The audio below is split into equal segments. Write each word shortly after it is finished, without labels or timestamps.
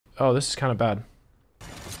Oh, this is kind of bad.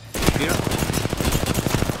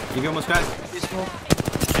 You almost cracked.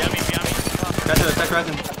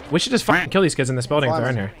 We should just fucking kill these kids in this building if they're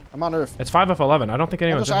in here. I'm on Earth. It's 5 of 11. I don't think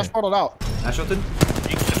anyone's in I here. just ashported out. Ashported?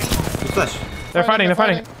 Good flash. They're fighting. They're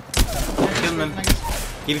fighting. Kill them.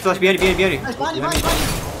 Give me flash behind you.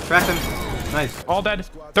 Crack them. Nice. All dead.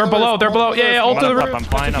 They're below. They're below. Yeah, ult to the roof. I'm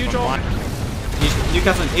flying up. I'm flying.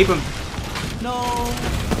 Newcastle, ape him. No.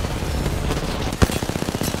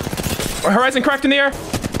 Horizon cracked in the air.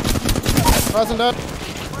 Horizon dead.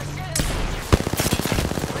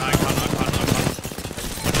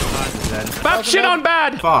 Bap shit on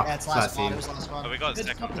bad. Fuck. Yeah, it's last spawn. It was last spawn. Oh, we got a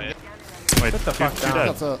second bit. Wait, What the fuck down? dead.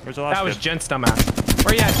 That's it. Where's the last That was kid? Gent's dumbass.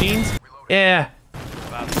 Where you at, Jeans? Yeah.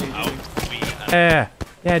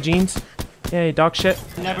 Yeah, Jeans. Yeah, dog shit.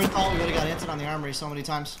 Never thought we would have got hinted on the armory so many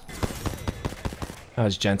times. That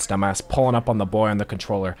was Gent's dumbass pulling up on the boy on the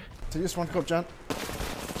controller. So you just want to go, Gent.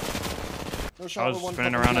 I was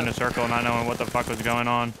spinning around in a circle, not knowing what the fuck was going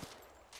on.